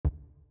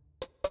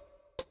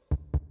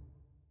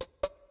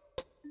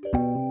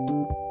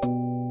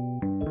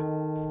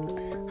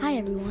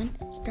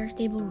Star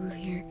Stable Roo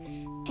here,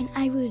 and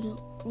I would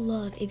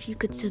love if you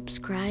could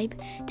subscribe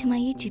to my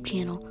YouTube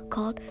channel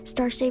called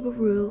Star Stable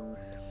Roo.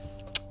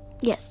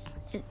 Yes,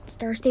 it's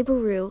Star Stable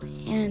Roo,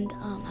 and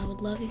I would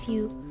love if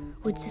you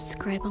would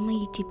subscribe on my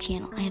YouTube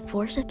channel. I have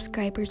 4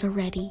 subscribers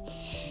already,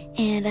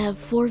 and I have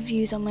 4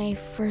 views on my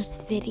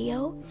first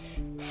video,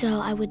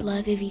 so I would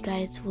love if you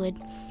guys would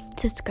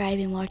subscribe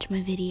and watch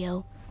my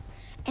video.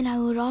 And I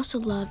would also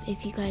love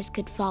if you guys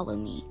could follow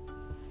me.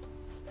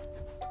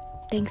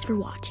 Thanks for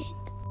watching.